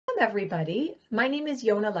everybody. My name is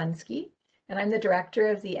Yona Lunsky, and I'm the director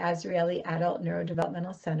of the Azrieli Adult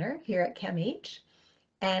Neurodevelopmental Center here at CAMH.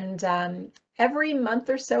 And every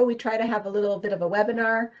month or so, we try to have a little bit of a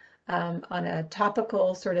webinar on a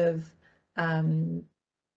topical sort of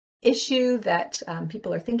issue that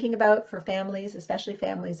people are thinking about for families, especially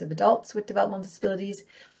families of adults with developmental disabilities.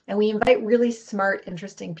 And we invite really smart,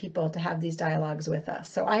 interesting people to have these dialogues with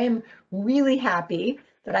us. So I am really happy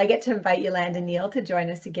that I get to invite Ullanda Niel to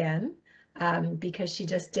join us again because she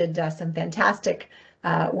just did some fantastic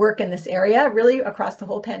work in this area, really across the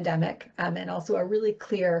whole pandemic, and also a really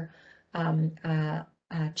clear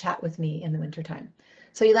chat with me in the wintertime.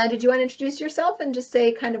 So Ullanda, do you want to introduce yourself and just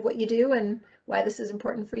say kind of what you do and why this is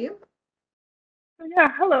important for you?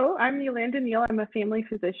 Yeah, hello, I'm Ullanda Niel. I'm a family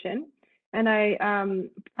physician, and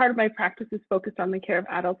part of my practice is focused on the care of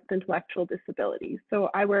adults with intellectual disabilities. So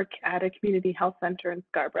I work at a community health center in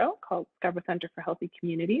Scarborough called Scarborough Centre for Healthy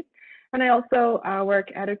Communities. And I also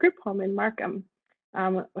work at a group home in Markham.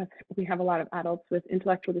 We have a lot of adults with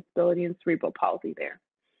intellectual disability and cerebral palsy there.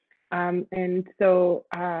 And so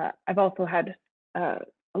I've also had a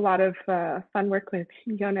lot of fun work with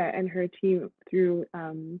Yona and her team through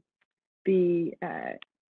the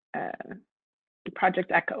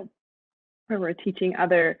Project ECHO, where we're teaching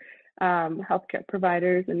other healthcare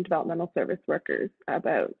providers and developmental service workers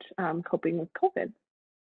about coping with COVID.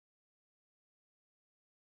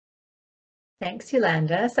 Thanks,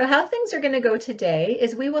 Ullanda. So how things are going to go today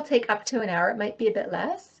is we will take up to an hour. It might be a bit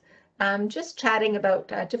less. Just chatting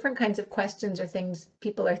about different kinds of questions or things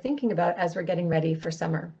people are thinking about as we're getting ready for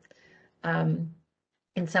summer.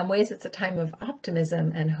 In some ways, it's a time of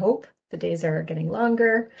optimism and hope. The days are getting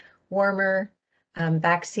longer, warmer.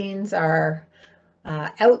 Vaccines are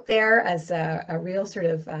out there as a real sort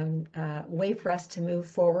of way for us to move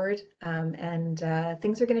forward, and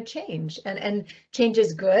things are going to change. And change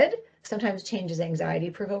is good. Sometimes change is anxiety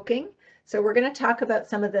provoking. So we're going to talk about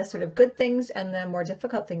some of the sort of good things and the more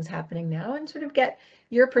difficult things happening now and sort of get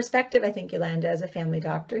your perspective, I think, Ullanda, as a family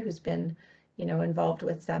doctor who's been, involved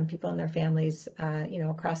with people and their families,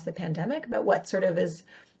 across the pandemic, about what sort of is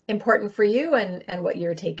important for you and what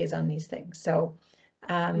your take is on these things. So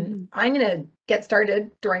I'm going to get started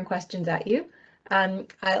throwing questions at you. A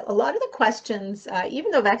lot of the questions, even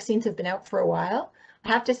though vaccines have been out for a while, I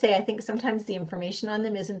have to say, I think sometimes the information on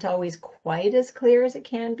them isn't always quite as clear as it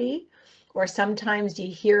can be, or sometimes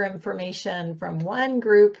you hear information from one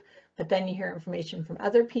group, but then you hear information from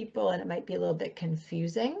other people, and it might be a little bit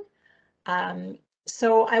confusing.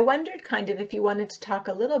 So I wondered kind of if you wanted to talk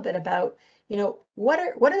a little bit about, what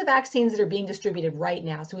are the vaccines that are being distributed right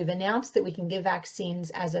now? So we've announced that we can give vaccines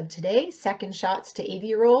as of today, second shots to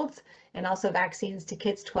 80-year-olds, and also vaccines to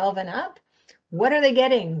kids 12 and up. What are they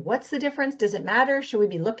getting? What's the difference? Does it matter? Should we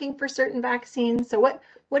be looking for certain vaccines? So what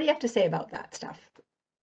do you have to say about that stuff?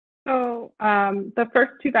 So the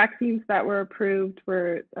first two vaccines that were approved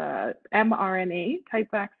were mRNA type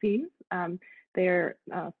vaccines. They're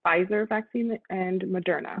Pfizer vaccine and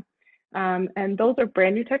Moderna. And those are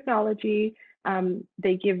brand new technology.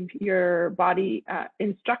 They give your body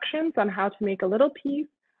instructions on how to make a little piece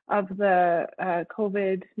of the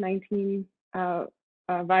COVID-19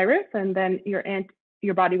 virus, and then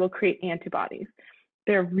your body will create antibodies.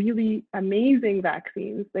 They're really amazing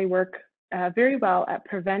vaccines. They work very well at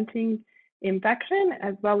preventing infection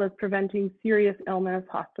as well as preventing serious illness,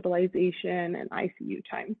 hospitalization, and ICU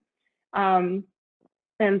time.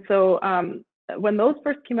 And so when those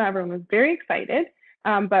first came out, everyone was very excited,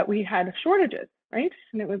 but we had shortages, right?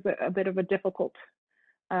 And it was a bit of a difficult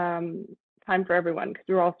time for everyone because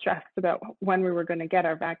we were all stressed about when we were going to get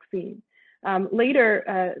our vaccine.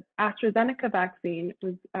 Later, AstraZeneca vaccine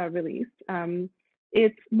was released.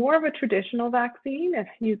 It's more of a traditional vaccine. It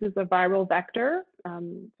uses a viral vector,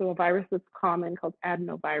 so a virus that's common called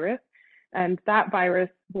adenovirus. And that virus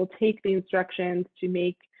will take the instructions to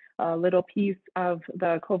make a little piece of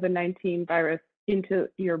the COVID-19 virus into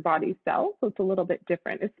your body cells. So it's a little bit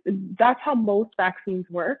different. That's how most vaccines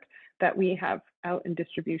work that we have out in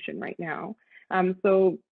distribution right now. It's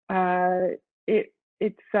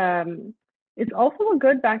also a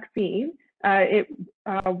good vaccine. It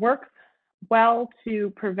works well to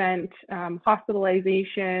prevent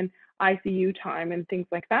hospitalization, ICU time, and things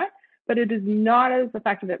like that, but it is not as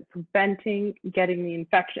effective at preventing getting the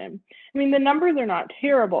infection. I mean, the numbers are not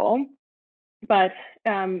terrible, but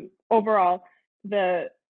overall,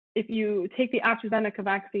 if you take the AstraZeneca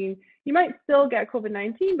vaccine, you might still get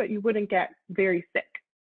COVID-19, but you wouldn't get very sick,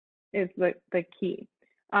 is the key.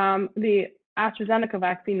 The AstraZeneca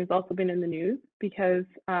vaccine has also been in the news because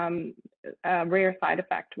a rare side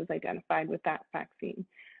effect was identified with that vaccine.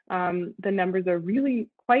 the numbers are really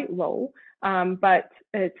quite low, but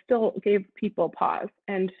it still gave people pause.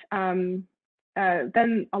 And then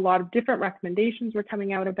a lot of different recommendations were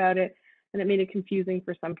coming out about it, and it made it confusing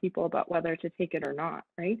for some people about whether to take it or not,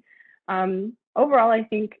 right? Overall, I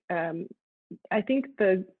think the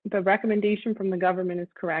recommendation from the government is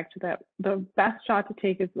correct, that the best shot to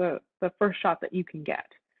take is the first shot that you can get.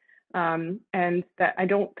 And that I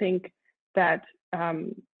don't think that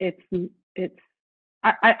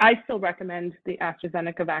I still recommend the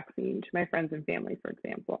AstraZeneca vaccine to my friends and family, for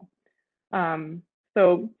example.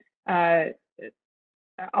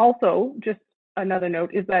 Also, just another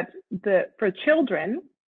note is that for children,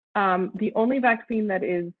 the only vaccine that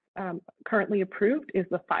is currently approved is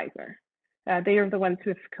the Pfizer. They are the ones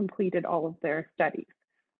who have completed all of their studies.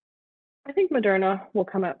 I think Moderna will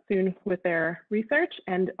come out soon with their research,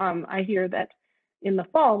 and I hear that in the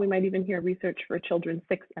fall we might even hear research for children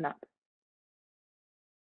 6 and up.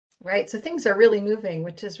 Right, so things are really moving,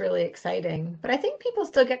 which is really exciting. But I think people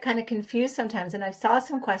still get kind of confused sometimes, and I saw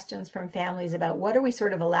some questions from families about what are we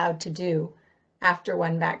sort of allowed to do after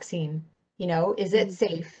one vaccine? You know, is it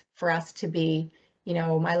safe for us to be, you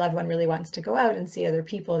know, my loved one really wants to go out and see other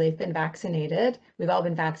people, they've been vaccinated, we've all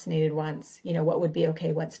been vaccinated once, you know, what would be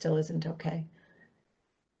okay, what still isn't okay?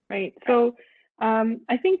 Right, so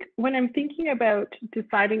I think when I'm thinking about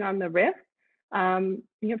deciding on the risk,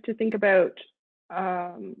 you have to think about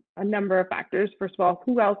a number of factors. First of all,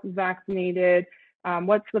 who else is vaccinated?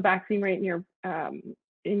 What's the vaccine rate in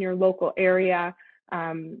your local area?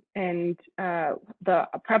 And the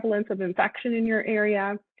prevalence of infection in your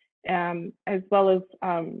area, as well as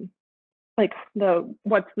like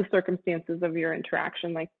what's the circumstances of your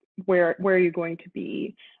interaction, like where are you going to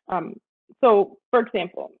be? So, for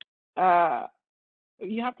example,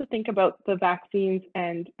 you have to think about the vaccines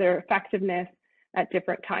and their effectiveness at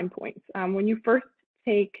different time points. When you first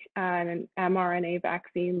take an mRNA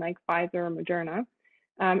vaccine like Pfizer or Moderna,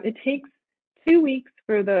 it takes 2 weeks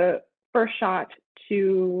for the first shot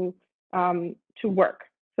to work.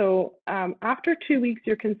 So after 2 weeks,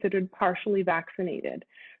 you're considered partially vaccinated.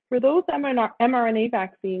 For those mRNA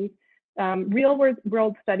vaccines, real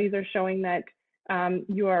world studies are showing that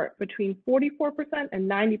you are between 44% and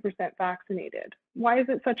 90% vaccinated. Why is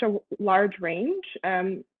it such a large range?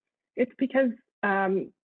 It's because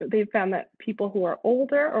they've found that people who are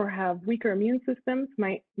older or have weaker immune systems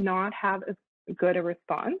might not have as good a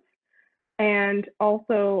response. And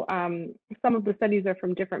also, some of the studies are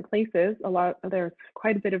from different places. There's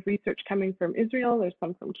quite a bit of research coming from Israel. There's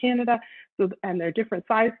some from Canada, and they're different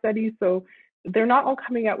size studies. So they're not all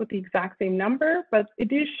coming out with the exact same number, but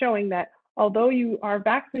it is showing that although you are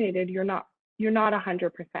vaccinated, you're not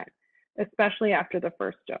 100%, especially after the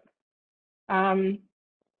first dose.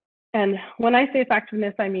 And when I say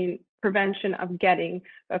effectiveness, I mean prevention of getting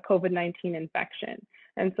a COVID-19 infection.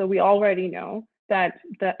 And so we already know that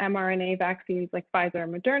the mRNA vaccines like Pfizer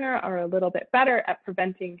and Moderna are a little bit better at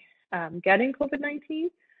preventing getting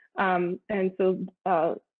COVID-19. And so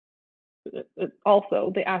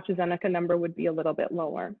also the AstraZeneca number would be a little bit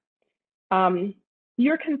lower.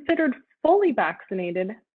 You're considered fully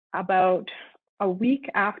vaccinated about a week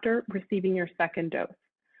after receiving your second dose.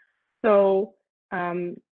 So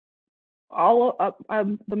the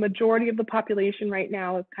majority of the population right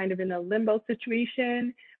now is kind of in a limbo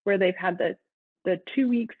situation where they've had the 2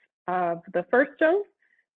 weeks of the first dose,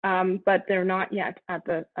 but they're not yet at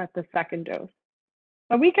the second dose.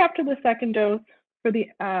 A week after the second dose, for the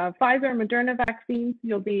Pfizer and Moderna vaccines,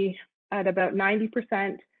 you'll be at about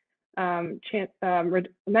 90%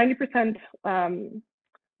 90%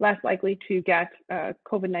 less likely to get a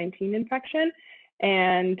COVID-19 infection.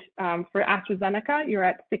 And for AstraZeneca, you're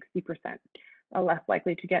at 60% less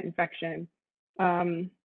likely to get infection.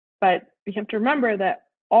 But you have to remember that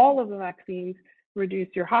all of the vaccines reduce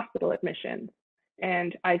your hospital admissions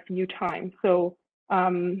and ICU time. So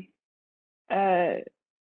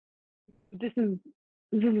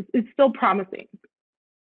it's still promising.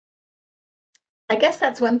 I guess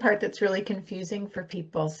that's one part that's really confusing for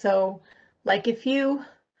people. So like if you,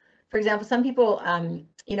 for example, some people,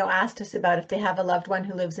 you know, asked us about if they have a loved one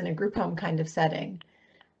who lives in a group home kind of setting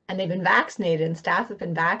and they've been vaccinated and staff have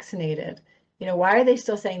been vaccinated, you know, why are they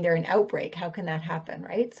still saying they're an outbreak? How can that happen,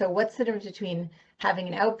 right? So what's the difference between having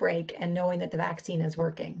an outbreak and knowing that the vaccine is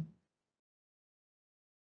working?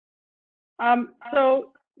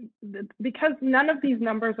 So because none of these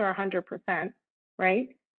numbers are 100%, right?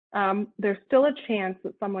 There's still a chance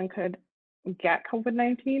that someone could get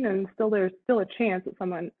COVID-19, and there's still a chance that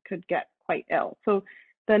someone could get quite ill. So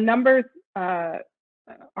the numbers are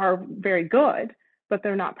very good, but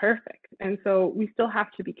they're not perfect. And so we still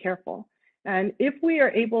have to be careful. And if we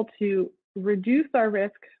are able to reduce our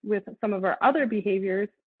risk with some of our other behaviors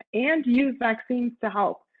and use vaccines to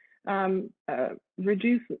help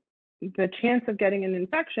reduce the chance of getting an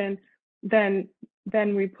infection, then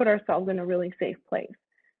we put ourselves in a really safe place.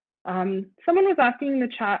 Someone was asking in the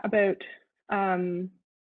chat about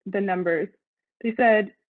the numbers. They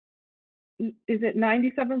said, is it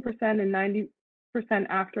 97% and 90%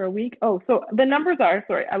 after a week? Oh, so the numbers are,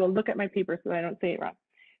 sorry, I will look at my paper so I don't say it wrong.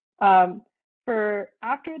 For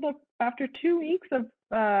after 2 weeks of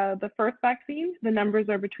the first vaccine, the numbers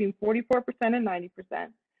are between 44% and 90%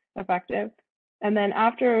 effective. And then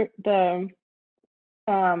after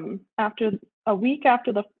a week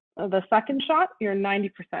after the second shot, you're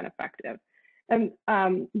 90% effective. And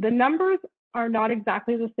the numbers are not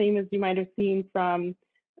exactly the same as you might have seen from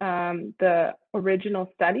the original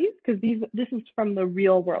studies, because this is from the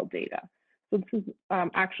real world data. So this is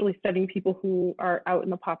actually studying people who are out in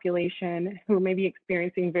the population who may be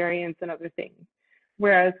experiencing variants and other things.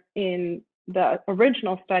 Whereas in the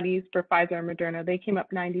original studies for Pfizer and Moderna, they came up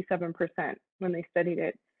 97% when they studied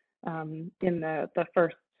it in the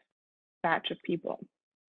first batch of people.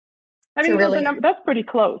 I mean, really, that's pretty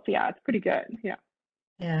close. Yeah, it's pretty good. Yeah.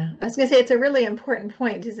 Yeah, I was going to say it's a really important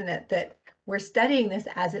point, isn't it, that we're studying this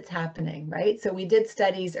as it's happening, right? So we did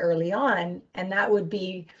studies early on, and that would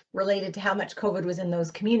be related to how much COVID was in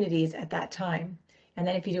those communities at that time. And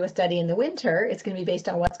then if you do a study in the winter, it's going to be based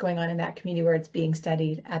on what's going on in that community where it's being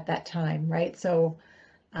studied at that time, right? So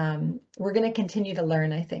we're going to continue to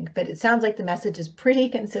learn, I think, but it sounds like the message is pretty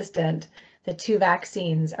consistent that 2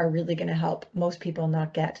 vaccines are really going to help most people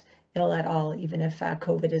not get ill at all, even if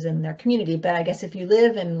COVID is in their community. But I guess if you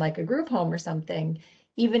live in like a group home or something,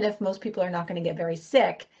 even if most people are not going to get very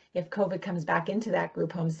sick, if COVID comes back into that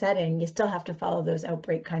group home setting, you still have to follow those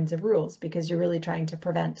outbreak kinds of rules because you're really trying to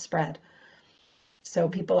prevent spread. So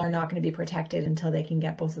people are not going to be protected until they can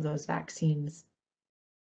get both of those vaccines.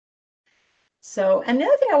 So, and the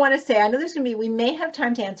other thing I want to say, I know there's going to be, we may have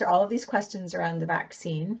time to answer all of these questions around the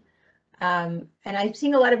vaccine. And I've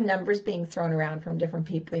seen a lot of numbers being thrown around from different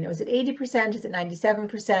people. You know, is it 80%? Is it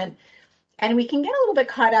 97%? And we can get a little bit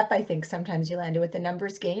caught up, I think, sometimes, Yolanda, with the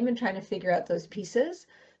numbers game and trying to figure out those pieces.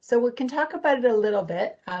 So we can talk about it a little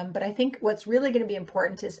bit, but I think what's really going to be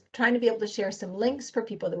important is trying to be able to share some links for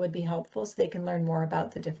people that would be helpful so they can learn more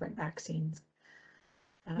about the different vaccines.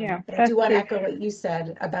 Yeah, but I do want to echo what you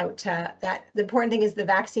said about that. The important thing is the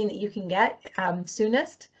vaccine that you can get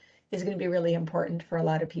soonest is going to be really important for a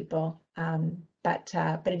lot of people. But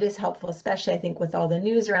it is helpful, especially I think with all the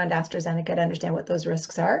news around AstraZeneca, to understand what those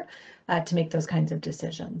risks are to make those kinds of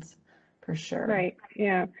decisions, for sure. Right.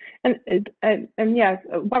 Yeah. And yes,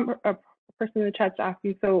 one person in the chat's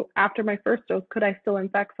asking, so after my first dose, could I still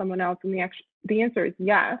infect someone else? And the answer is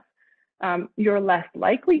yes. You're less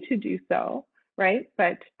likely to do so, right?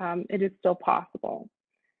 But it is still possible.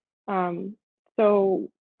 So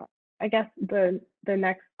I guess the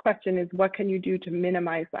next question is, what can you do to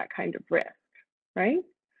minimize that kind of risk, right?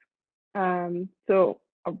 So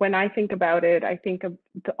when I think about it, I think of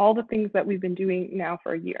all the things that we've been doing now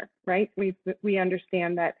for a year, right? We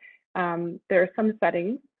understand that there are some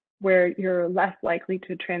settings where you're less likely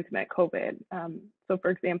to transmit COVID. So for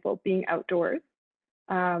example, being outdoors,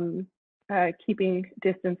 keeping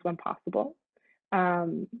distance when possible,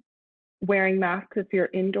 wearing masks if you're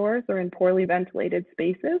indoors or in poorly ventilated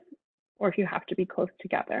spaces, or if you have to be close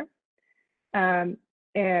together,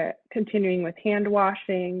 continuing with hand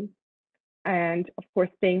washing, and of course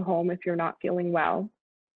staying home if you're not feeling well.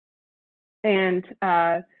 And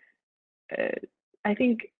I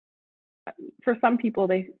think for some people,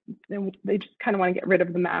 they just kind of want to get rid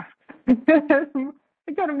of the mask. We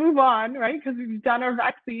got to move on, right? Because we've done our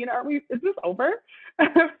vaccine. Aren't we? Is this over?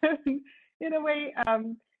 In a way,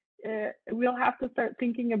 we'll have to start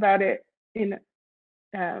thinking about it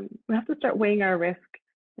we have to start weighing our risk,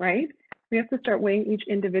 right? We have to start weighing each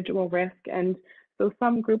individual risk. And so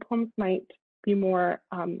some group homes might be more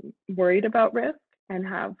worried about risk and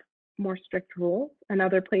have more strict rules, and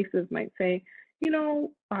other places might say, you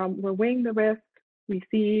know, we're weighing the risk. We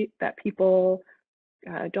see that people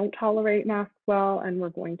don't tolerate masks well, and we're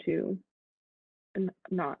going to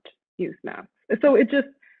not use masks. So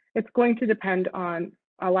it's going to depend on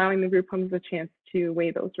allowing the group homes a chance to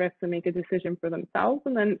weigh those risks and make a decision for themselves.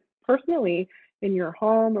 And then personally, in your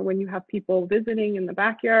home or when you have people visiting in the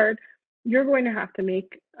backyard, you're going to have to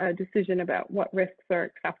make a decision about what risks are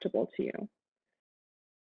acceptable to you. I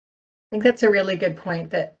think that's a really good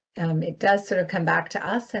point, that it does sort of come back to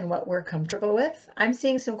us and what we're comfortable with. I'm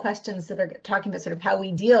seeing some questions that are talking about sort of how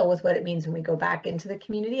we deal with what it means when we go back into the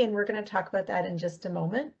community, and we're going to talk about that in just a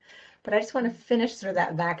moment. but I just want to finish sort of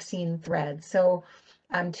that vaccine thread. So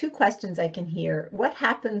two questions I can hear. What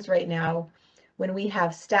happens right now when we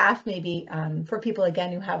have staff, maybe for people,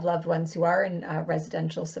 again, who have loved ones who are in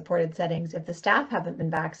residential supported settings, if the staff haven't been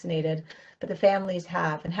vaccinated, but the families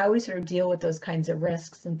have, and how we sort of deal with those kinds of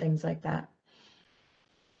risks and things like that?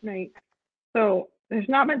 Right. So there's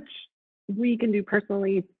not much we can do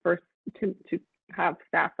personally first to have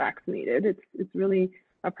staff vaccinated. It's really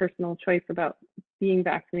a personal choice about being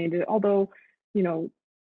vaccinated, although, you know,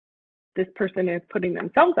 this person is putting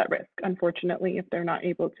themselves at risk, unfortunately, if they're not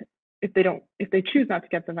able to, if they choose not to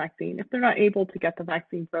get the vaccine. If they're not able to get the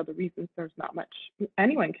vaccine for other reasons, there's not much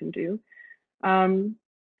anyone can do.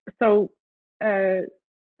 So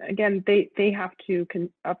again, they have to,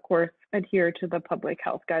 of course, adhere to the public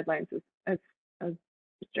health guidelines as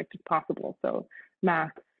strict as possible. So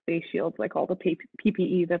masks, face shields, like all the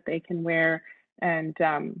PPE that they can wear, and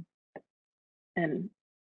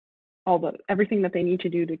everything that they need to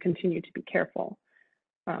do to continue to be careful,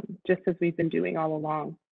 just as we've been doing all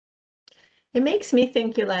along. It makes me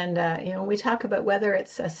think, Yolanda, you know, we talk about whether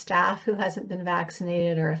it's a staff who hasn't been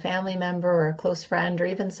vaccinated or a family member or a close friend or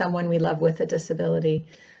even someone we love with a disability,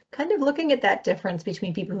 kind of looking at that difference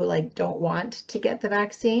between people who like don't want to get the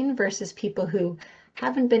vaccine versus people who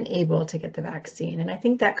haven't been able to get the vaccine. And I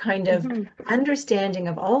think that kind of understanding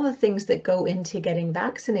of all the things that go into getting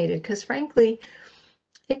vaccinated, because frankly,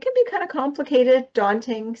 it can be kind of complicated,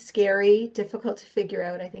 daunting, scary, difficult to figure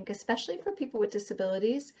out, I think, especially for people with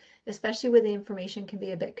disabilities, especially when the information can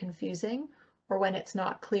be a bit confusing or when it's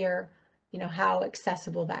not clear, you know, how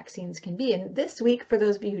accessible vaccines can be. And this week, for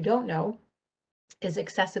those of you who don't know, is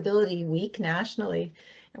Accessibility Week nationally.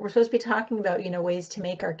 And we're supposed to be talking about, you know, ways to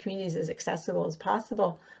make our communities as accessible as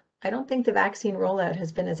possible. I don't think the vaccine rollout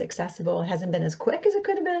has been as accessible. It hasn't been as quick as it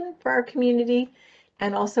could have been for our community.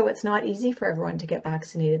 And also it's not easy for everyone to get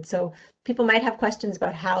vaccinated. So people might have questions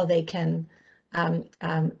about how they can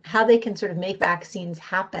sort of make vaccines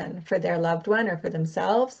happen for their loved one or for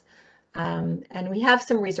themselves. And we have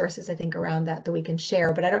some resources, I think, around that we can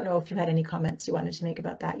share, but I don't know if you had any comments you wanted to make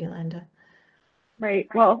about that, Yolanda. Right.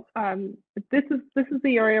 Well, this is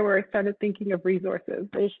the area where I started thinking of resources.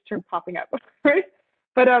 They just started popping up, right?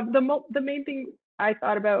 But the main thing I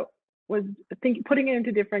thought about was putting it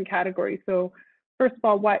into different categories. So first of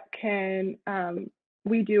all, what can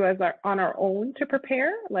we do on our own to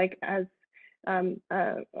prepare, like as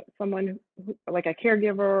someone like a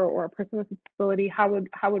caregiver or a person with a disability? How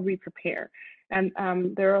would we prepare? And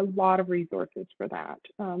there are a lot of resources for that.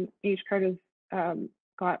 HCARD has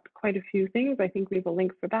got quite a few things. I think we have a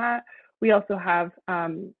link for that. We also have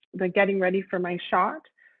the Getting Ready for My Shot,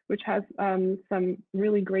 which has some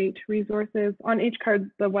really great resources. On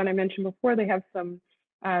HCARD, the one I mentioned before, they have some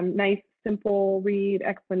nice, simple read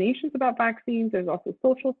explanations about vaccines. There's also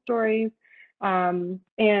social stories. And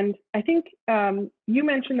I think you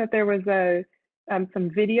mentioned that there was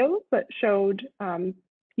some videos that showed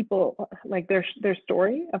people like their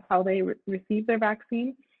story of how they received their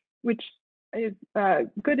vaccine, which is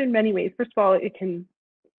good in many ways. First of all, it can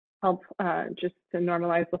help just to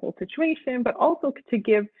normalize the whole situation, but also to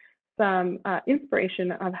give some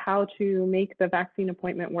inspiration of how to make the vaccine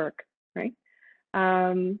appointment work, right?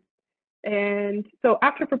 And so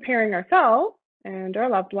after preparing ourselves and our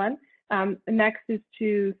loved one, next is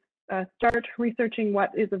to start researching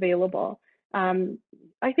what is available.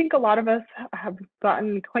 I think a lot of us have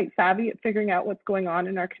gotten quite savvy at figuring out what's going on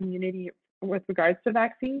in our community with regards to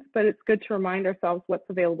vaccines, but it's good to remind ourselves what's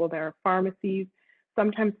available. There are pharmacies,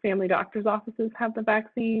 sometimes family doctors' offices have the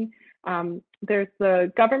vaccine. There's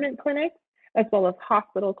the government clinics as well as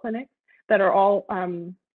hospital clinics that are all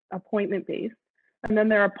appointment-based. And then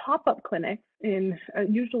there are pop-up clinics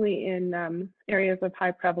usually in areas of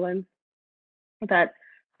high prevalence that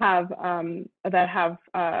have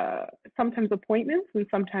sometimes appointments, and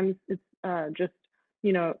sometimes it's just,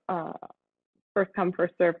 you know, first come,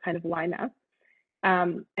 first serve kind of lineup.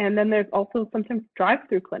 And then there's also sometimes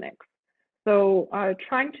drive-through clinics. So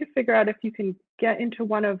trying to figure out if you can get into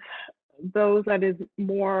one of those that is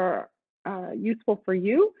more useful for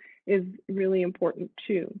you is really important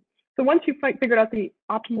too. So once you've figured out the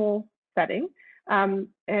optimal setting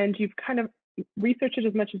and you've kind of researched it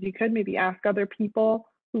as much as you could, maybe ask other people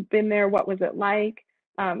who've been there, what was it like?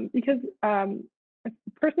 Because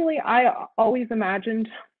personally, I always imagined,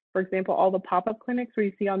 for example, all the pop-up clinics where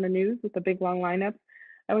you see on the news with the big long lineups.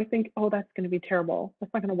 I always think, oh, that's going to be terrible.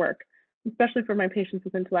 That's not going to work, especially for my patients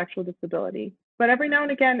with intellectual disability. But every now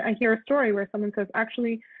and again, I hear a story where someone says,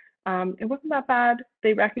 actually, it wasn't that bad.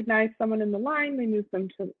 They recognize someone in the line, they move them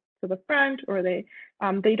to the front, or they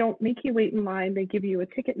don't make you wait in line. They give you a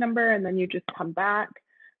ticket number and then you just come back.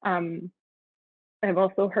 I've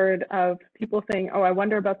also heard of people saying, oh, I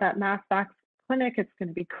wonder about that mass vax clinic. It's going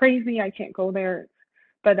to be crazy. I can't go there.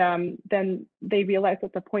 But then they realize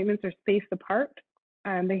that the appointments are spaced apart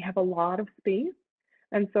and they have a lot of space.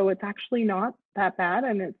 And so it's actually not that bad.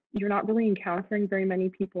 And you're not really encountering very many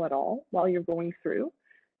people at all while you're going through.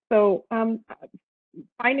 So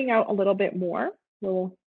finding out a little bit more,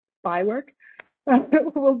 little spy work,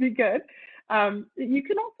 will be good. You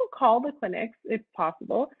can also call the clinics if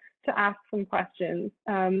possible to ask some questions,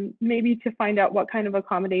 maybe to find out what kind of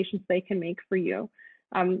accommodations they can make for you.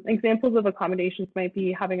 Examples of accommodations might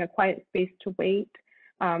be having a quiet space to wait,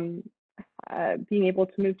 being able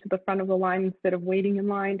to move to the front of the line instead of waiting in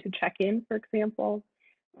line to check in, for example,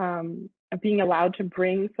 being allowed to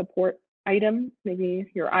bring support items,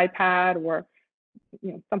 maybe your iPad or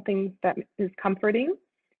something that is comforting,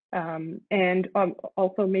 and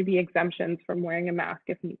also maybe exemptions from wearing a mask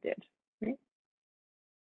if needed. Right?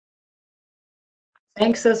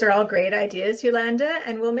 Thanks. Those are all great ideas, Yolanda.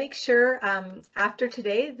 And we'll make sure after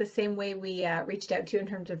today, the same way we reached out to you in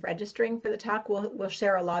terms of registering for the talk, we'll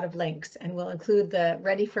share a lot of links, and we'll include the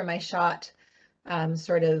Ready for My Shot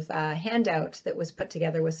sort of handout that was put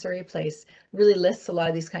together with Surrey Place. Really lists a lot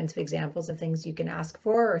of these kinds of examples of things you can ask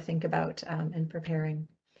for or think about in preparing.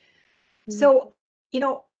 Mm-hmm. So,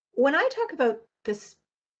 when I talk about this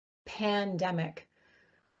pandemic,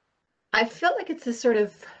 I felt like it's this sort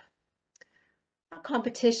of not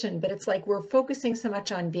competition, but it's like we're focusing so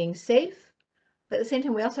much on being safe, but at the same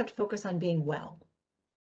time, we also have to focus on being well.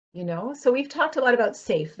 So we've talked a lot about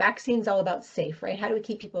safe. Vaccines all about safe, right? How do we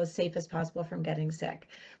keep people as safe as possible from getting sick?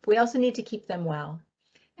 But we also need to keep them well.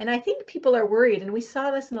 And I think people are worried, and we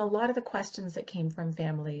saw this in a lot of the questions that came from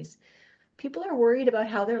families. People are worried about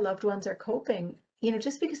how their loved ones are coping.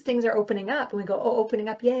 Just because things are opening up and we go, oh, opening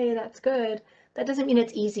up, yay, that's good. That doesn't mean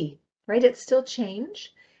it's easy, right? It's still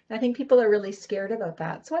change. And I think people are really scared about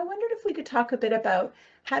that. So I wondered if we could talk a bit about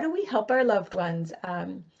how do we help our loved ones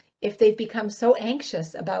if they've become so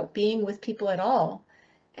anxious about being with people at all.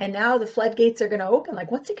 And now the floodgates are going to open.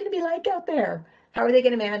 Like, what's it going to be like out there? How are they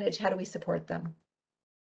going to manage? How do we support them?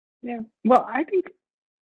 Yeah, well, I think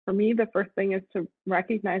for me, the first thing is to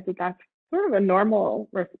recognize that that's sort of a normal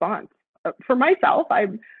response. For myself,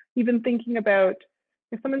 I'm even thinking about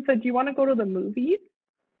if someone said, do you want to go to the movies?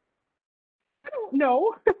 I don't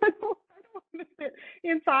know. I don't want to sit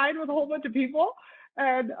inside with a whole bunch of people.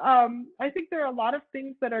 And I think there are a lot of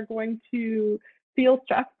things that are going to feel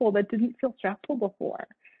stressful that didn't feel stressful before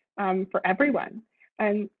for everyone.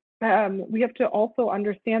 And we have to also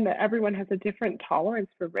understand that everyone has a different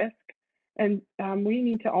tolerance for risk. And we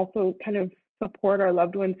need to also kind of support our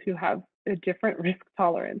loved ones who have a different risk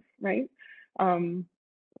tolerance, right? Some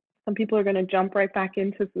people are going to jump right back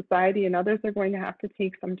into society, and others are going to have to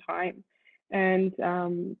take some time. And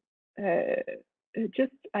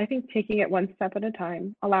just, I think, taking it one step at a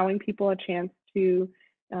time, allowing people a chance to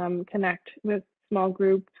connect with small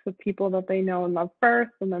groups of people that they know and love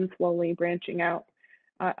first, and then slowly branching out.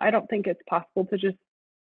 I don't think it's possible to just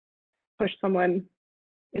push someone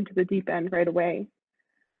into the deep end right away.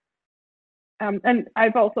 And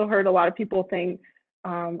I've also heard a lot of people saying,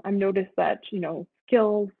 I've noticed that,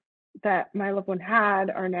 skills that my loved one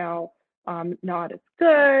had are now not as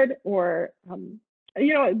good, or,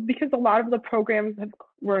 because a lot of the programs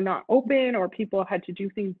were not open, or people had to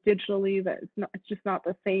do things digitally, that it's just not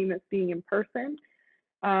the same as being in person.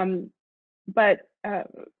 But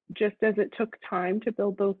just as it took time to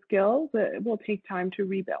build those skills, it will take time to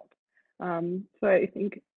rebuild. So I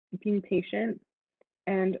think being patient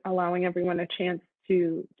and allowing everyone a chance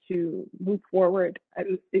to move forward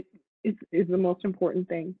is the most important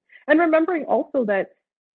thing. And remembering also that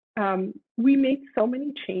we make so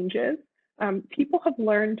many changes. People have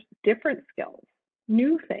learned different skills,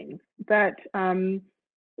 new things that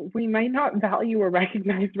we might not value or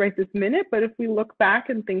recognize right this minute, but if we look back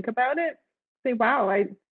and think about it, say, wow, I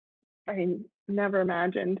never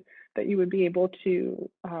imagined that you would be able to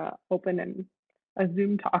open a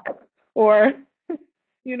Zoom talk, or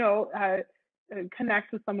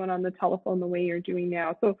connect with someone on the telephone the way you're doing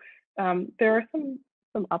now. So there are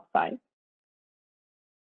some upsides.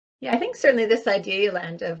 Yeah, I think certainly this idea,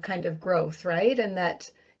 Yolanda, of kind of growth, right? And that,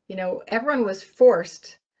 everyone was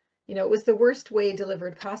forced, it was the worst way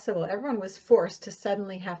delivered possible. Everyone was forced to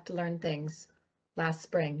suddenly have to learn things last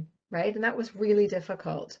spring, right? And that was really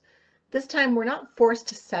difficult. This time, we're not forced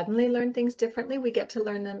to suddenly learn things differently. We get to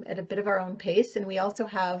learn them at a bit of our own pace. And we also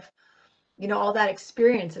have, all that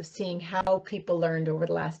experience of seeing how people learned over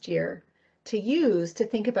the last year to use, to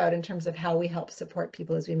think about in terms of how we help support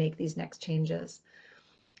people as we make these next changes.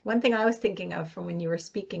 One thing I was thinking of from when you were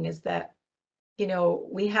speaking is that,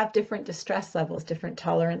 we have different distress levels, different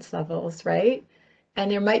tolerance levels, right? And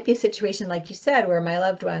there might be a situation, like you said, where my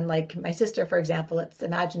loved one, like my sister, for example, let's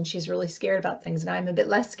imagine she's really scared about things and I'm a bit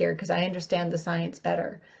less scared because I understand the science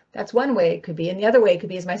better. That's one way it could be. And the other way it could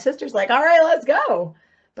be is my sister's like, all right, let's go.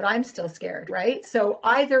 But I'm still scared, right? So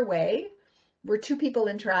either way, we're two people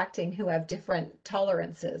interacting who have different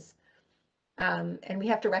tolerances. And we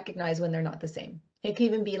have to recognize when they're not the same. It can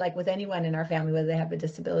even be like with anyone in our family, whether they have a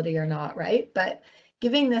disability or not, right? But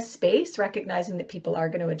giving this space, recognizing that people are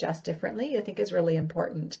going to adjust differently, I think is really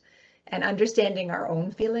important. And understanding our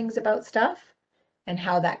own feelings about stuff and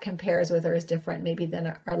how that compares with or is different maybe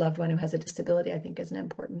than our loved one who has a disability, I think is an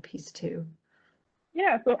important piece too.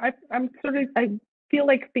 Yeah, so I feel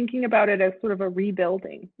like thinking about it as sort of a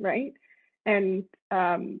rebuilding, right? And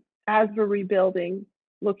as we're rebuilding,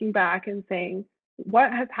 looking back and saying,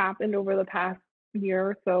 what has happened over the past year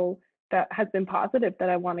or so that has been positive that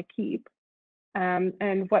I want to keep?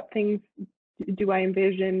 And what things do I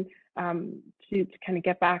envision to kind of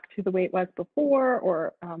get back to the way it was before,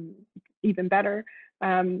 or even better?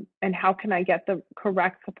 And how can I get the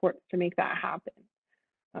correct supports to make that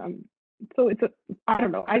happen? So I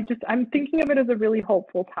don't know, I'm thinking of it as a really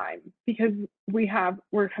hopeful time, because we're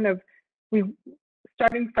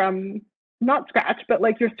starting from not scratch, but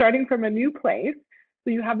like you're starting from a new place. So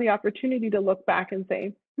you have the opportunity to look back and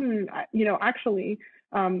say, actually,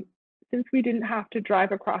 since we didn't have to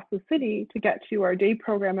drive across the city to get to our day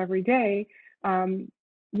program every day,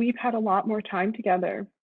 we've had a lot more time together.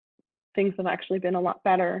 Things have actually been a lot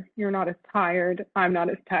better. You're not as tired, I'm not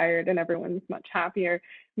as tired, and everyone's much happier.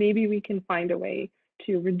 Maybe we can find a way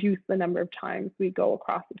to reduce the number of times we go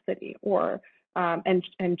across the city, or and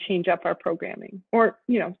change up our programming, or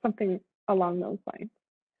something along those lines.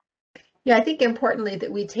 Yeah, I think importantly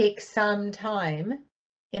that we take some time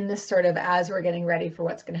in this sort of, as we're getting ready for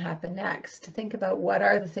what's going to happen next, to think about what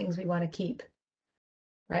are the things we want to keep,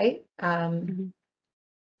 right?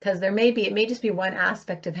 Because it may just be one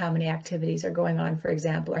aspect of how many activities are going on, for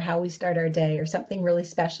example, or how we start our day, or something really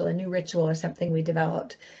special, a new ritual or something we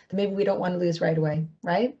developed that maybe we don't want to lose right away,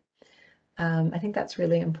 right? I think that's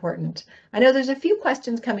really important. I know there's a few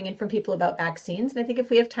questions coming in from people about vaccines, and I think if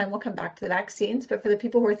we have time, we'll come back to the vaccines. But for the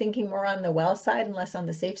people who are thinking more on the well side and less on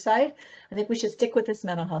the safe side, I think we should stick with this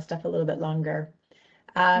mental health stuff a little bit longer.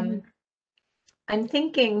 I'm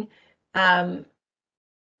thinking,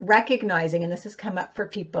 recognizing, and this has come up for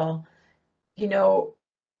people,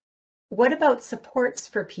 what about supports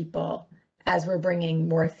for people as we're bringing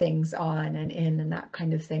more things on and in and that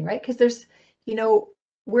kind of thing, right? Because there's,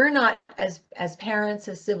 we're not, as parents,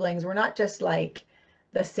 as siblings, we're not just like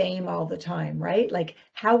the same all the time, right? Like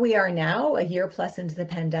how we are now, a year plus into the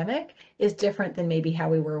pandemic, is different than maybe how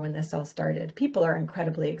we were when this all started. People are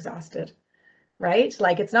incredibly exhausted, right?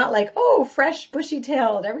 Like it's not like, oh, fresh,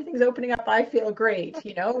 bushy-tailed, everything's opening up, I feel great.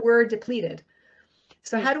 We're depleted.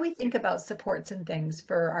 So how do we think about supports and things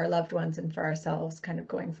for our loved ones and for ourselves kind of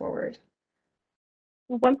going forward?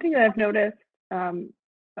 Well, one thing that I've noticed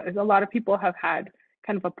is a lot of people have had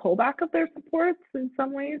kind of a pullback of their supports in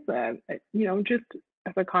some ways, just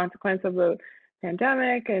as a consequence of the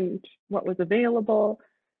pandemic and what was available.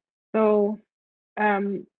 So that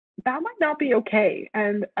might not be okay.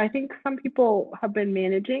 And I think some people have been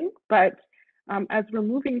managing, but as we're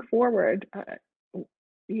moving forward,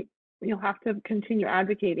 you'll have to continue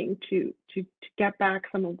advocating to get back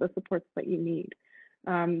some of the supports that you need.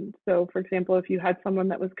 So for example, if you had someone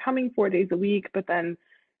that was coming 4 days a week, but then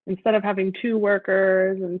instead of having 2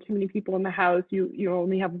 workers and too many people in the house, you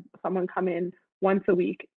only have someone come in once a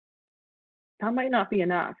week, that might not be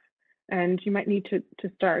enough. And you might need to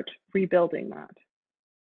start rebuilding that.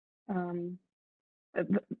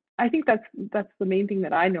 I think that's the main thing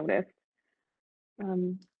that I noticed.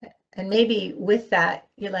 And maybe with that,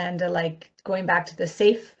 Yolanda, like going back to the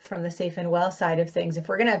safe and well side of things, if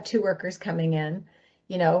we're going to have 2 workers coming in,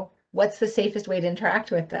 what's the safest way to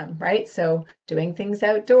interact with them, right? So doing things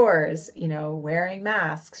outdoors, wearing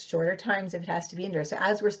masks, shorter times if it has to be indoors. So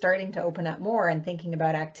as we're starting to open up more and thinking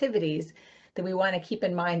about activities, that we want to keep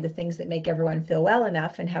in mind the things that make everyone feel well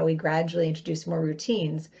enough and how we gradually introduce more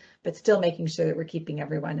routines, but still making sure that we're keeping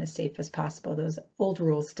everyone as safe as possible. Those old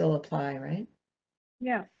rules still apply, right?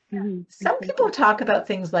 Yeah. Some people talk about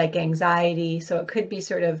things like anxiety. So it could be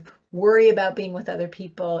sort of worry about being with other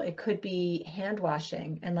people. It could be hand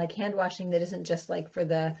washing, and like hand washing that isn't just like for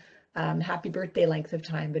the happy birthday length of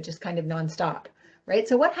time, but just kind of nonstop, right?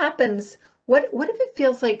 So what happens? What if it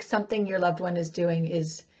feels like something your loved one is doing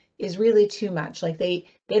is really too much? Like they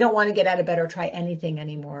don't want to get out of bed or try anything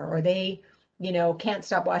anymore, or they can't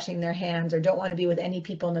stop washing their hands or don't want to be with any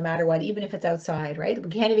people no matter what, even if it's outside, right? We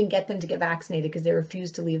can't even get them to get vaccinated because they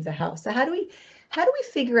refuse to leave the house. So how do we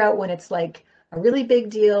figure out when it's like a really big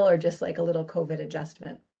deal or just like a little COVID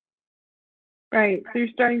adjustment? Right. So you're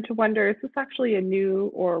starting to wonder, is this actually a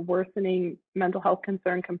new or worsening mental health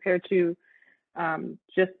concern compared to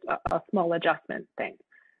just a small adjustment thing?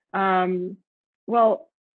 Well,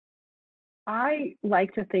 I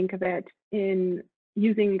like to think of it in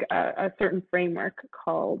using a certain framework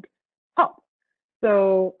called HELP.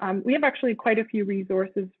 So we have actually quite a few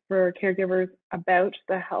resources for caregivers about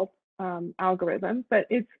the HELP algorithm, but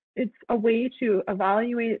it's a way to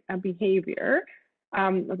evaluate a behavior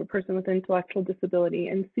of a person with intellectual disability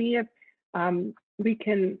and see if we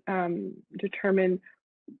can determine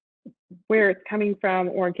where it's coming from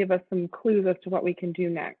or give us some clues as to what we can do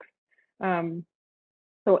next.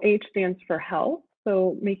 So H stands for health,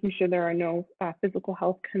 so making sure there are no physical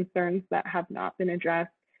health concerns that have not been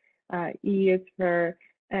addressed. E is for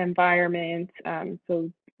environment,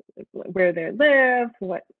 so where they live,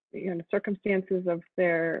 what circumstances of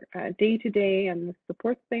their day-to-day and the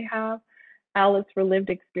supports they have. L is for lived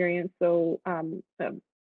experience, so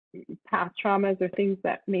past traumas or things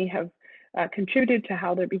that may have contributed to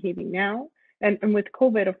how they're behaving now. And with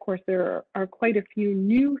COVID, of course, there are quite a few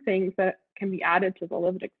new things that can be added to the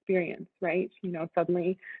lived experience, right?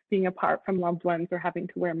 Suddenly being apart from loved ones or having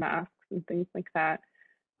to wear masks and things like that.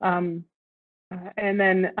 And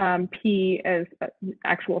then P is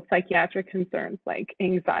actual psychiatric concerns like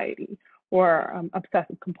anxiety or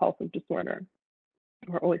obsessive compulsive disorder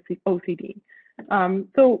or OCD.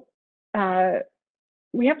 So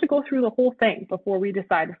we have to go through the whole thing before we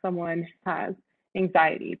decide if someone has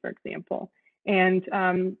anxiety, for example.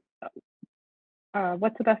 And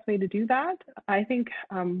what's the best way to do that? I think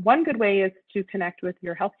one good way is to connect with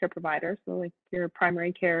your healthcare provider, so like your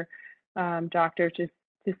primary care doctor, to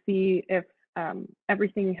see if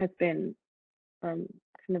everything has been kind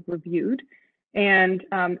of reviewed. And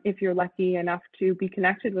if you're lucky enough to be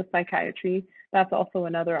connected with psychiatry, that's also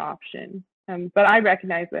another option. But I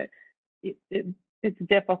recognize that it's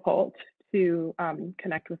difficult to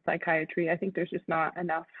connect with psychiatry. I think there's just not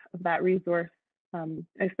enough of that resource,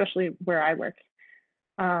 especially where I work.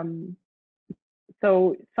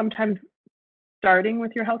 So sometimes starting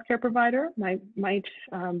with your healthcare provider might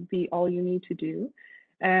be all you need to do,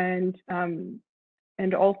 and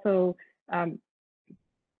also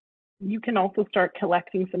you can also start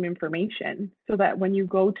collecting some information so that when you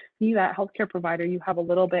go to see that healthcare provider, you have a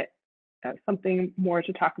little bit something more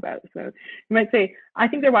to talk about. So you might say, I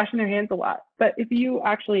think they're washing their hands a lot, but if you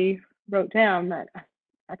actually wrote down that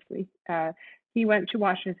actually he went to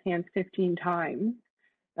wash his hands 15 times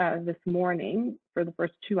this morning for the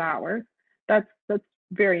first 2 hours, that's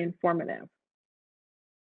very informative.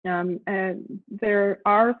 And there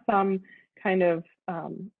are some kind of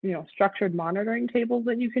structured monitoring tables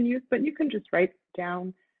that you can use, but you can just write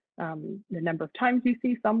down the number of times you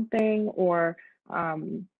see something, or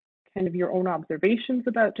kind of your own observations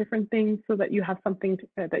about different things, so that you have something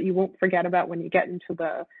that you won't forget about when you get into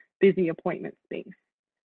the busy appointment space.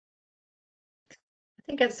 I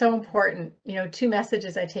think it's so important. Two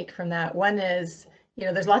messages I take from that. One is,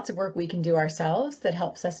 there's lots of work we can do ourselves that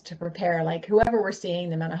helps us to prepare. Like whoever we're seeing,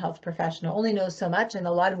 the mental health professional only knows so much, and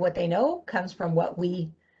a lot of what they know comes from what we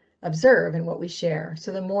observe and what we share.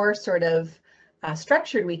 So the more sort of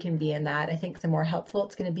structured we can be in that, I think the more helpful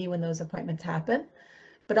it's going to be when those appointments happen.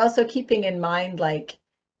 But also keeping in mind, like,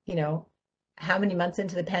 how many months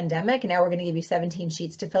into the pandemic, and now we're going to give you 17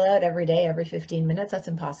 sheets to fill out every day, every 15 minutes. That's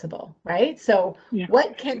impossible, right? So Yeah.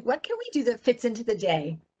 what can we do that fits into the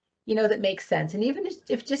day, that makes sense? And even if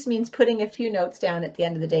it just means putting a few notes down at the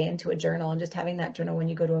end of the day into a journal and just having that journal when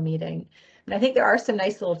you go to a meeting. And I think there are some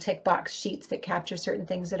nice little tick box sheets that capture certain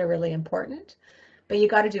things that are really important, but you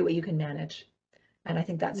got to do what you can manage. And I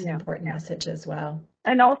think that's an important message as well.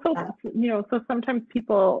 And also, so sometimes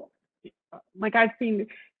people, like I've seen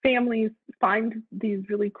families find these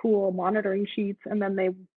really cool monitoring sheets, and then they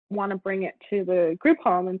want to bring it to the group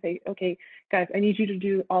home and say, okay, guys, I need you to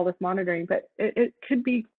do all this monitoring, but it could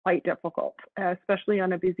be quite difficult, especially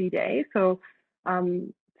on a busy day. So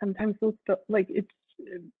sometimes those, like, it's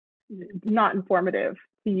not informative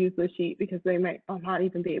to use the sheet because they might not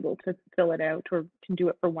even be able to fill it out, or can do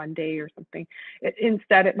it for one day or something.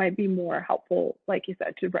 Instead, it might be more helpful, like you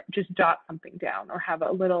said, to just jot something down or have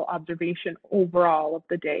a little observation overall of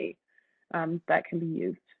the day that can be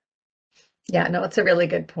used. Yeah, no, it's a really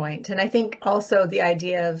good point. And I think also the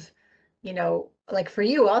idea of, like for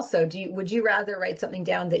you also, would you rather write something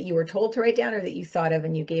down that you were told to write down, or that you thought of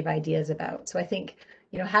and you gave ideas about? So I think,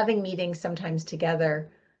 having meetings sometimes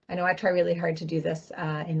together, I know I try really hard to do this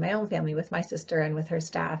in my own family with my sister and with her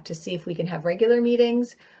staff to see if we can have regular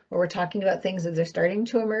meetings where we're talking about things as they're starting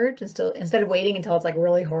to emerge, and still, instead of waiting until it's like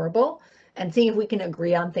really horrible, and seeing if we can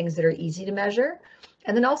agree on things that are easy to measure.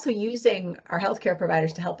 And then also using our healthcare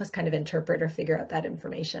providers to help us kind of interpret or figure out that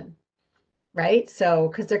information, right? So,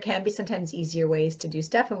 because there can be sometimes easier ways to do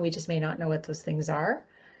stuff, and we just may not know what those things are.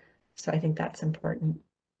 So I think that's important.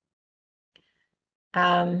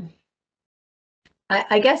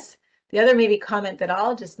 I guess the other maybe comment that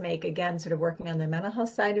I'll just make, again, sort of working on the mental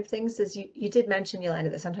health side of things, is you did mention, Yolanda,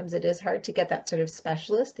 that sometimes it is hard to get that sort of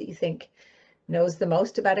specialist that you think knows the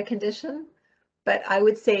most about a condition. But I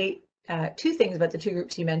would say two things about the two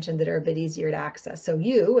groups you mentioned that are a bit easier to access. So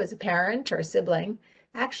you, as a parent or a sibling,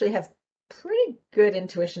 actually have pretty good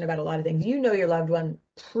intuition about a lot of things. You know your loved one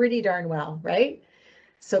pretty darn well, right?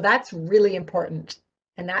 So that's really important.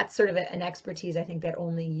 And that's sort of an expertise, I think, that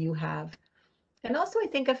only you have. And also, I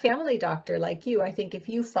think a family doctor like you, I think if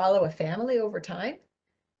you follow a family over time,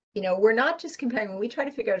 we're not just comparing, when we try to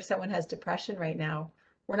figure out if someone has depression right now,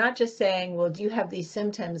 we're not just saying, well, do you have these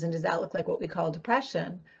symptoms and does that look like what we call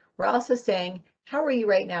depression? We're also saying, how are you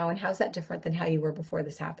right now and how's that different than how you were before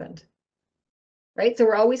this happened? Right? So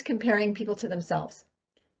we're always comparing people to themselves.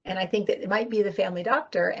 And I think that it might be the family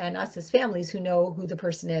doctor and us as families who know who the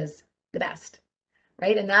person is the best.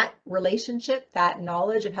 Right? And that relationship, that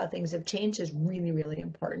knowledge of how things have changed is really, really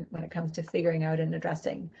important when it comes to figuring out and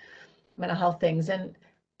addressing mental health things. And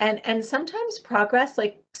sometimes progress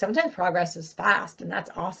is fast and that's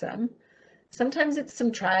awesome. Sometimes it's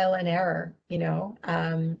some trial and error,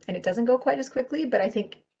 and it doesn't go quite as quickly, but I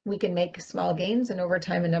think we can make small gains, and over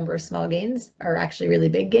time, a number of small gains are actually really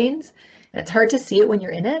big gains. And it's hard to see it when you're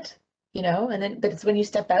in it, but it's when you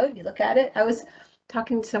step out, you look at it. I was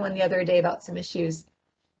talking to someone the other day about some issues,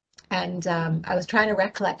 and I was trying to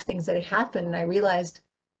recollect things that had happened, and I realized,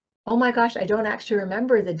 oh my gosh, I don't actually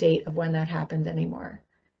remember the date of when that happened anymore.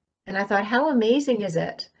 And I thought, how amazing is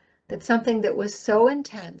it that something that was so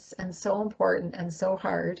intense and so important and so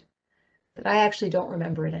hard that I actually don't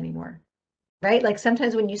remember it anymore, right? Like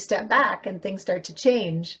sometimes when you step back and things start to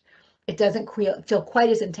change, it doesn't feel quite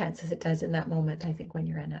as intense as it does in that moment, I think, when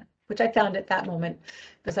you're in it, which I found at that moment,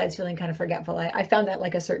 besides feeling kind of forgetful, I found that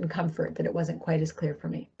like a certain comfort that it wasn't quite as clear for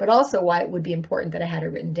me, but also why it would be important that I had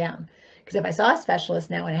it written down. Because if I saw a specialist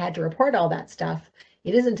now and I had to report all that stuff,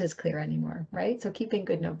 it isn't as clear anymore, right? So keeping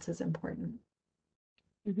good notes is important.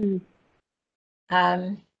 Mm-hmm.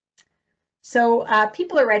 So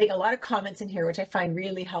people are writing a lot of comments in here, which I find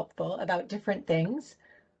really helpful about different things.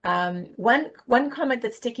 One comment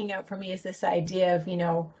that's sticking out for me is this idea of,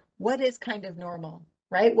 what is kind of normal,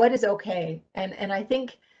 right? What is okay? And I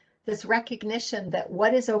think this recognition that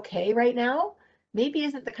what is okay right now maybe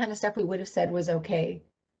isn't the kind of stuff we would have said was okay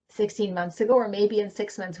 16 months ago, or maybe in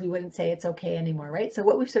 6 months we wouldn't say it's okay anymore, right? So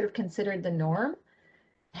what we've sort of considered the norm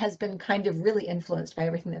has been kind of really influenced by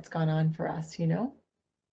everything that's gone on for us.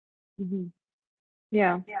 Mm-hmm.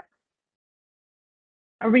 Yeah.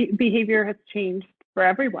 Our behavior has changed for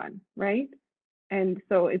everyone, right? And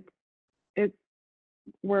so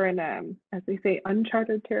we're in as they say,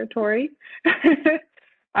 uncharted territory. But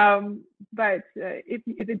if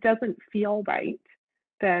it doesn't feel right,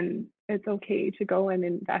 then it's okay to go and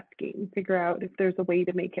investigate and figure out if there's a way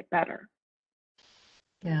to make it better.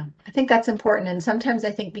 Yeah, I think that's important. And sometimes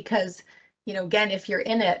I think because, again, if you're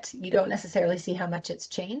in it, you don't necessarily see how much it's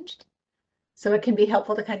changed. So it can be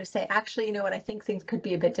helpful to kind of say, actually, you know what, I think things could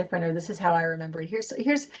be a bit different, or this is how I remember it. Here's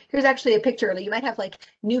actually a picture. You might have like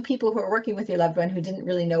new people who are working with your loved one who didn't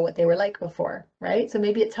really know what they were like before, right? So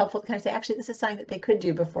maybe it's helpful to kind of say, actually, this is something that they could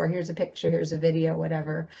do before. Here's a picture, here's a video,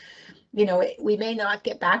 whatever. We may not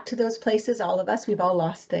get back to those places, all of us. We've all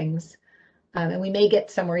lost things. And we may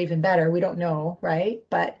get somewhere even better. We don't know, right?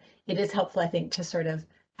 But it is helpful, I think, to sort of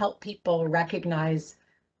help people recognize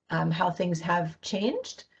how things have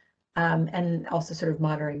changed. And also sort of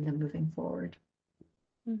monitoring them moving forward.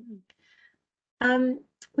 Mm-hmm.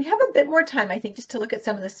 We have a bit more time, I think, just to look at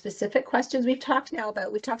some of the specific questions we've talked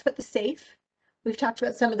about the safe, we've talked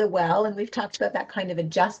about some of the well, and we've talked about that kind of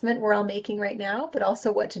adjustment we're all making right now, but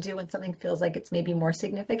also what to do when something feels like it's maybe more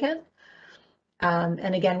significant.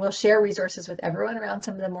 And again, we'll share resources with everyone around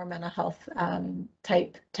some of the more mental health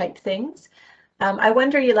type things. I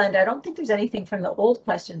wonder, Yolanda, I don't think there's anything from the old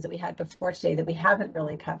questions that we had before today that we haven't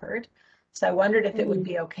really covered. So I wondered if it would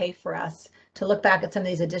be okay for us to look back at some of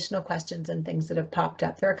these additional questions and things that have popped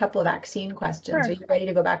up. There are a couple of vaccine questions. Sure. Are you ready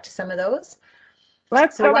to go back to some of those?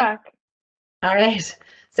 Let's go back. All right.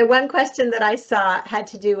 So one question that I saw had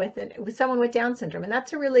to do with someone with Down syndrome. And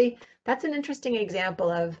that's an interesting example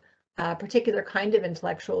of a particular kind of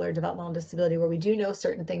intellectual or developmental disability where we do know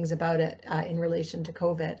certain things about it in relation to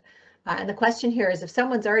COVID. And the question here is, if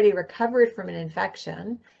someone's already recovered from an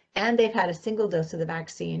infection and they've had a single dose of the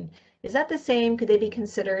vaccine, is that the same? Could they be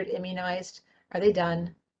considered immunized? Are they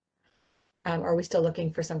done? Or are we still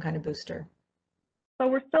looking for some kind of booster? So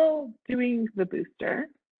we're still doing the booster,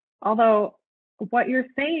 although what you're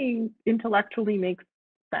saying intellectually makes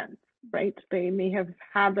sense, right? They may have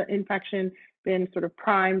had the infection, been sort of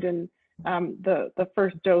primed, and the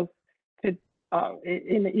first dose could,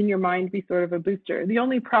 in your mind, be sort of a booster. The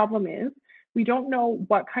only problem is we don't know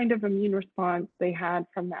what kind of immune response they had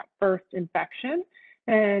from that first infection,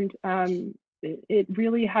 and it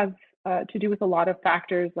really has to do with a lot of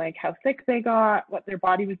factors like how sick they got, what their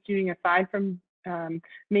body was doing aside from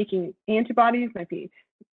making antibodies, might be,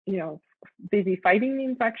 busy fighting the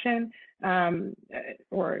infection,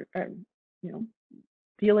 or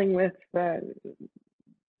dealing with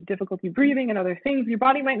difficulty breathing and other things. Your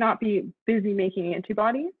body might not be busy making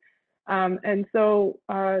antibodies. And so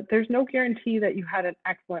there's no guarantee that you had an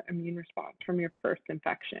excellent immune response from your first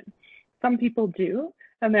infection. Some people do,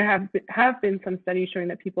 and there have been some studies showing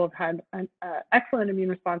that people have had an excellent immune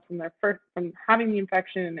response from having the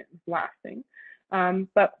infection and it was lasting.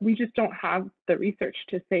 But we just don't have the research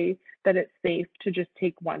to say that it's safe to just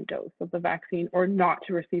take one dose of the vaccine or not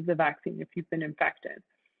to receive the vaccine if you've been infected.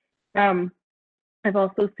 I've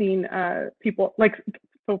also seen people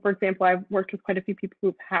so for example, I've worked with quite a few people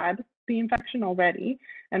who've had the infection already,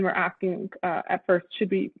 and we're asking at first,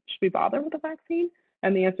 should we bother with the vaccine?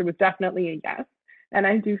 And the answer was definitely a yes. And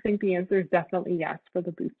I do think the answer is definitely yes for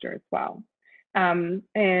the booster as well.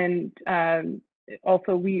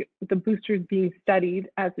 Also, the booster is being studied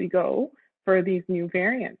as we go for these new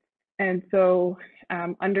variants. And so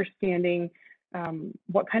understanding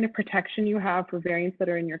what kind of protection you have for variants that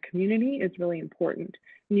are in your community is really important.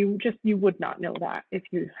 You would not know that if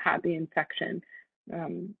you had the infection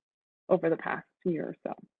over the past year or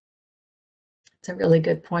so. It's a really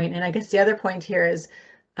good point. And I guess the other point here is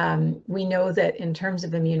we know that in terms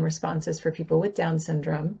of immune responses for people with Down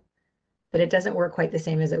syndrome, but it doesn't work quite the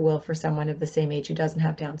same as it will for someone of the same age who doesn't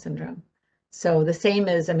have Down syndrome. So the same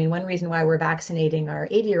as, one reason why we're vaccinating our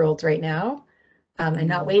 80-year-olds right now and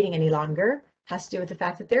not waiting any longer has to do with the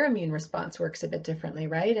fact that their immune response works a bit differently,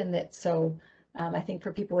 right? And that so I think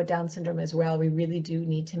for people with Down syndrome as well, we really do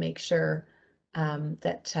need to make sure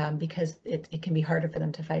that because it can be harder for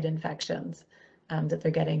them to fight infections, that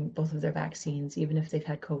they're getting both of their vaccines, even if they've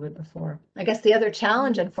had COVID before. I guess the other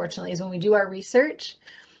challenge, unfortunately, is when we do our research,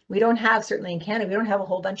 we don't have, certainly in Canada, we don't have a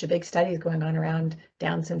whole bunch of big studies going on around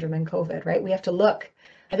Down syndrome and COVID, right? We have to look.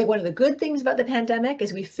 I think one of the good things about the pandemic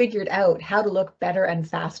is we figured out how to look better and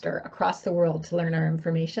faster across the world to learn our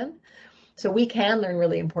information. So we can learn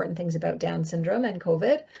really important things about Down syndrome and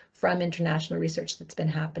COVID from international research that's been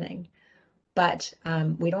happening. But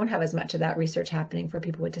we don't have as much of that research happening for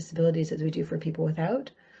people with disabilities as we do for people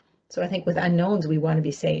without. So I think with unknowns, we want to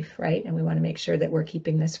be safe, right? And we want to make sure that we're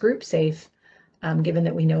keeping this group safe, given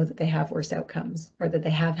that we know that they have worse outcomes, or that they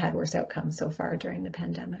have had worse outcomes so far during the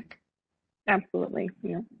pandemic. Absolutely,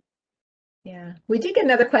 yeah. Yeah, we did get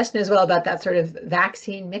another question as well about that sort of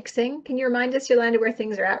vaccine mixing. Can you remind us, Yolanda, where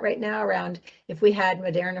things are at right now around if we had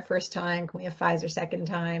Moderna first time, can we have Pfizer second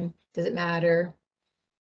time? Does it matter?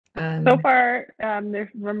 So far,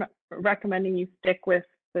 they're recommending you stick with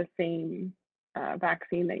the same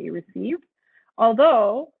vaccine that you received.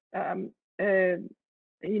 Although, because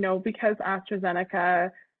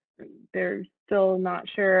AstraZeneca, they're still not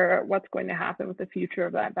sure what's going to happen with the future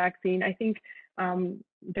of that vaccine. I think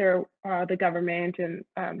the government and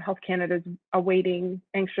Health Canada is awaiting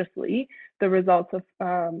anxiously the results of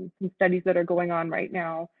some studies that are going on right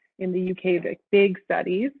now in the UK, the big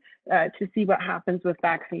studies, to see what happens with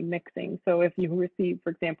vaccine mixing. So if you receive,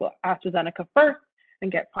 for example, AstraZeneca first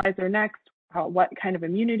and get Pfizer next, what kind of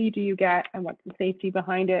immunity do you get and what's the safety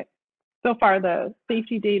behind it? So far, the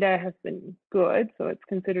safety data has been good, so it's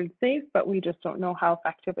considered safe, but we just don't know how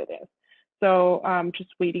effective it is. So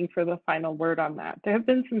just waiting for the final word on that. There have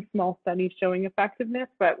been some small studies showing effectiveness,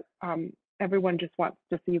 but everyone just wants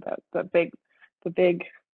to see the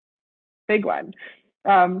big one.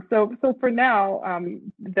 So for now,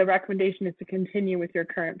 the recommendation is to continue with your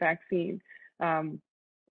current vaccine, and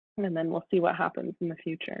then we'll see what happens in the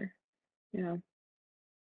future. Yeah.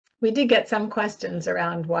 We did get some questions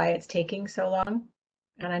around why it's taking so long.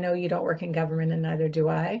 And I know you don't work in government and neither do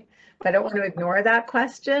I, but I don't want to ignore that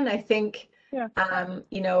question. I think, yeah.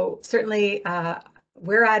 Certainly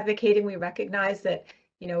we're advocating, we recognize that,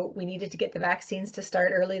 we needed to get the vaccines to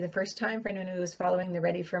start early the first time for anyone who was following the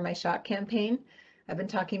Ready for My Shot campaign. I've been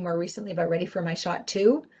talking more recently about Ready for My Shot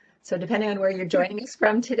 2. So depending on where you're joining us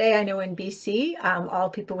from today, I know in BC, all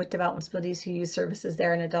people with developmental disabilities who use services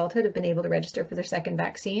there in adulthood have been able to register for their second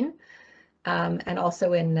vaccine. And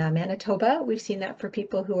also in Manitoba, we've seen that for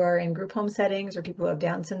people who are in group home settings or people who have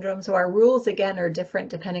Down syndrome. So our rules, again, are different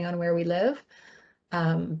depending on where we live.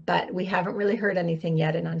 But we haven't really heard anything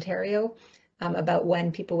yet in Ontario about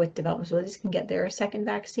when people with developmental disabilities can get their second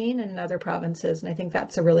vaccine in other provinces. And I think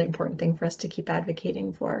that's a really important thing for us to keep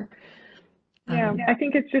advocating for. Yeah, I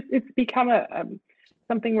think it's become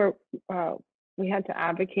something where we had to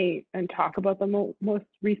advocate and talk about the most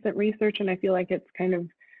recent research, and I feel like it's kind of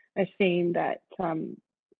a shame that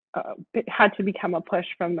it had to become a push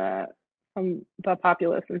from the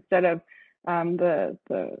populace instead of the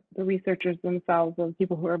researchers themselves, or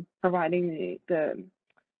people who are providing the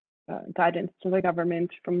guidance to the government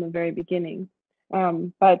from the very beginning.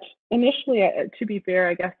 But initially, to be fair,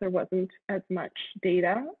 I guess there wasn't as much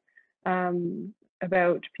data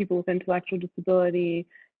about people with intellectual disability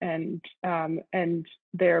and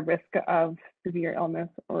their risk of severe illness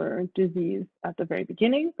or disease at the very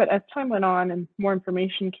beginning. But as time went on and more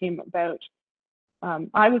information came about,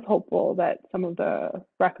 I was hopeful that some of the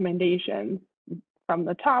recommendations from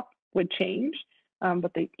the top would change,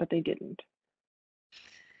 but they didn't.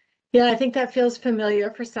 Yeah, I think that feels familiar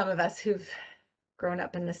for some of us who've grown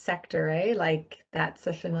up in the sector, eh? Like that's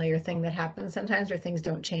a familiar thing that happens sometimes where things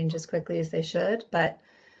don't change as quickly as they should. But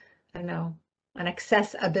I don't know, on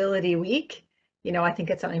Accessibility Week, I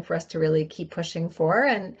think it's something for us to really keep pushing for.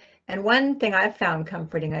 And one thing I've found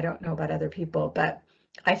comforting, I don't know about other people, but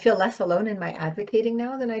I feel less alone in my advocating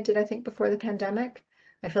now than I did, I think, before the pandemic.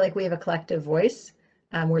 I feel like we have a collective voice.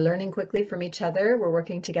 We're learning quickly from each other. We're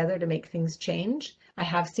working together to make things change. I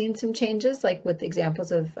have seen some changes, like with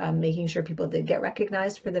examples of making sure people did get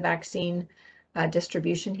recognized for the vaccine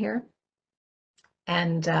distribution here.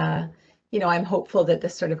 And, I'm hopeful that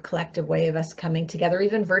this sort of collective way of us coming together,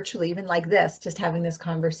 even virtually, even like this, just having this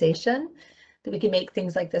conversation, that we can make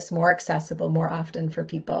things like this more accessible more often for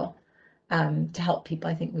people, to help people,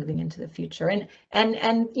 I think, moving into the future.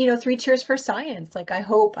 And 3 cheers for science. Like I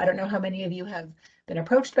don't know how many of you have been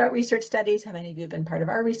approached about research studies, how many of you have been part of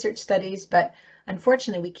our research studies, but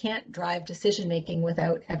unfortunately, we can't drive decision making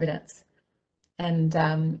without evidence. And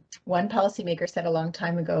one policymaker said a long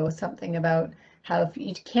time ago something about how if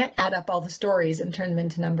you can't add up all the stories and turn them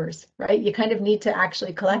into numbers, right? You kind of need to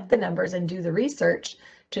actually collect the numbers and do the research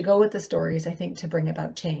to go with the stories, I think, to bring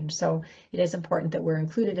about change. So it is important that we're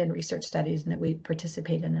included in research studies and that we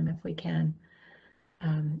participate in them if we can.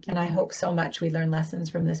 And I hope so much we learn lessons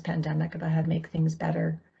from this pandemic about how to make things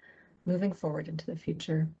better moving forward into the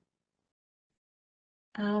future.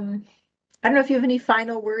 I don't know if you have any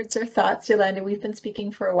final words or thoughts, Yolanda. We've been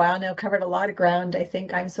speaking for a while now, covered a lot of ground. I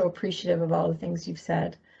think I'm so appreciative of all the things you've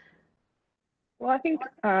said. Well, I think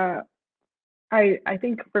I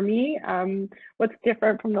think for me, what's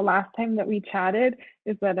different from the last time that we chatted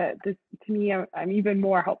is that to me, I'm even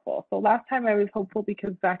more hopeful. So last time I was hopeful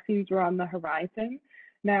because vaccines were on the horizon.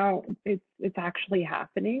 Now it's actually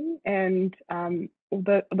happening, and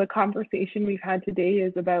the conversation we've had today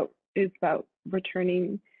is about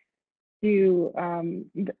returning to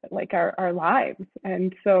like our lives,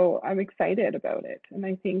 and so I'm excited about it, and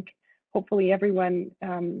I think hopefully everyone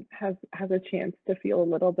has a chance to feel a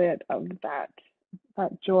little bit of that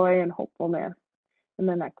joy and hopefulness in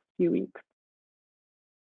the next few weeks.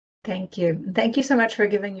 Thank you. Thank you so much for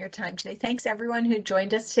giving your time today. Thanks everyone who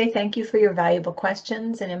joined us today. Thank you for your valuable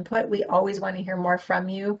questions and input. We always want to hear more from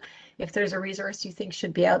you. If there's a resource you think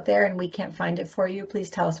should be out there and we can't find it for you,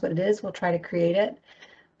 please tell us what it is. We'll try to create it.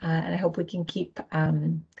 And I hope we can keep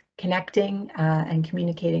connecting and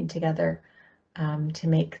communicating together to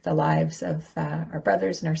make the lives of our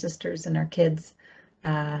brothers and our sisters and our kids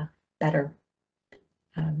better.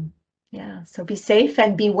 Yeah, so be safe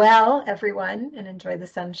and be well, everyone, and enjoy the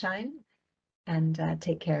sunshine and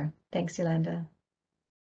take care. Thanks, Yolanda.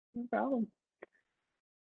 No problem.